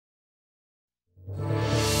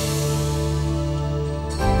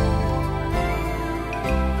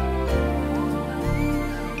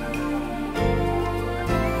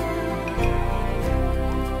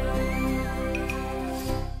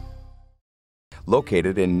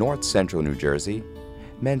Located in north-central New Jersey,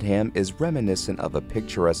 Mendham is reminiscent of a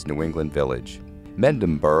picturesque New England village.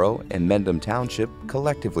 Mendham Borough and Mendham Township,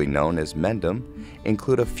 collectively known as Mendham,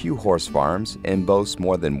 include a few horse farms and boast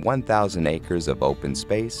more than 1,000 acres of open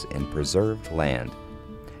space and preserved land.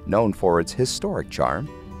 Known for its historic charm,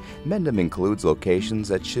 Mendham includes locations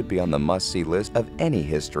that should be on the must-see list of any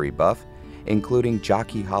history buff, including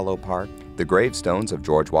Jockey Hollow Park. The gravestones of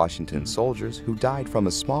George Washington's soldiers who died from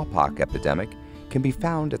a smallpox epidemic can be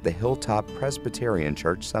found at the Hilltop Presbyterian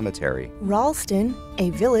Church Cemetery. Ralston, a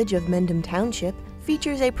village of Mendham Township,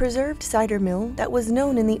 features a preserved cider mill that was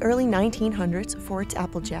known in the early 1900s for its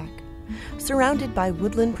applejack. Surrounded by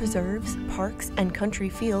woodland preserves, parks, and country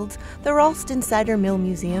fields, the Ralston Cider Mill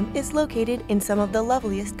Museum is located in some of the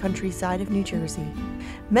loveliest countryside of New Jersey.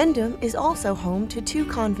 Mendham is also home to two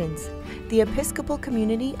convents, the Episcopal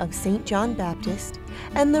Community of St. John Baptist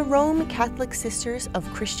and the Rome Catholic Sisters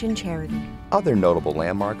of Christian Charity. Other notable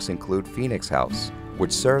landmarks include Phoenix House,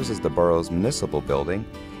 which serves as the borough's municipal building,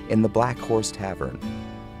 and the Black Horse Tavern.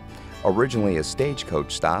 Originally a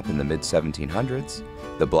stagecoach stop in the mid-1700s,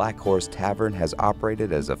 the Black Horse Tavern has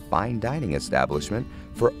operated as a fine dining establishment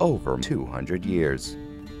for over 200 years.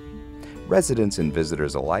 Residents and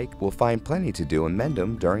visitors alike will find plenty to do in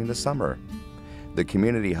Mendham during the summer. The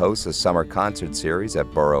community hosts a summer concert series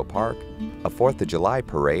at Borough Park, a 4th of July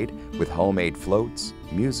parade with homemade floats,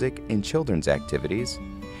 music, and children's activities,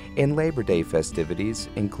 and Labor Day festivities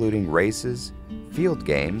including races, field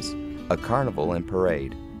games, a carnival, and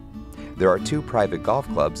parade. There are 2 private golf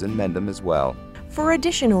clubs in Mendham as well. For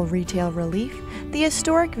additional retail relief, the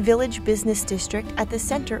historic Village Business District at the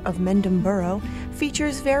center of Mendham Borough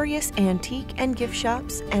features various antique and gift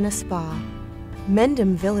shops and a spa.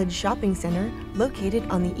 Mendham Village Shopping Center, located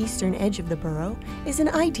on the eastern edge of the borough, is an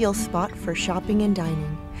ideal spot for shopping and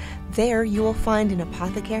dining. There you will find an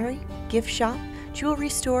apothecary, gift shop, jewelry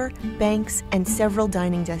store, banks, and several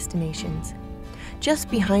dining destinations. Just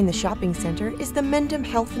behind the shopping center is the Mendham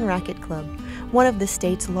Health and Racquet Club, one of the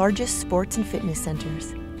state's largest sports and fitness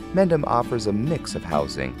centers. Mendham offers a mix of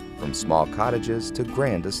housing, from small cottages to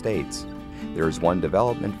grand estates. There is one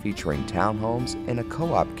development featuring townhomes and a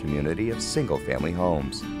co-op community of single-family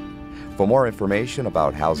homes. For more information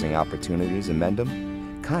about housing opportunities in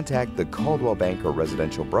Mendham, contact the Coldwell Banker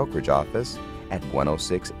Residential Brokerage office at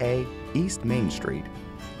 106A East Main Street,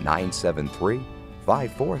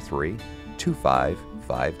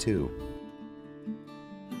 973-543-2552.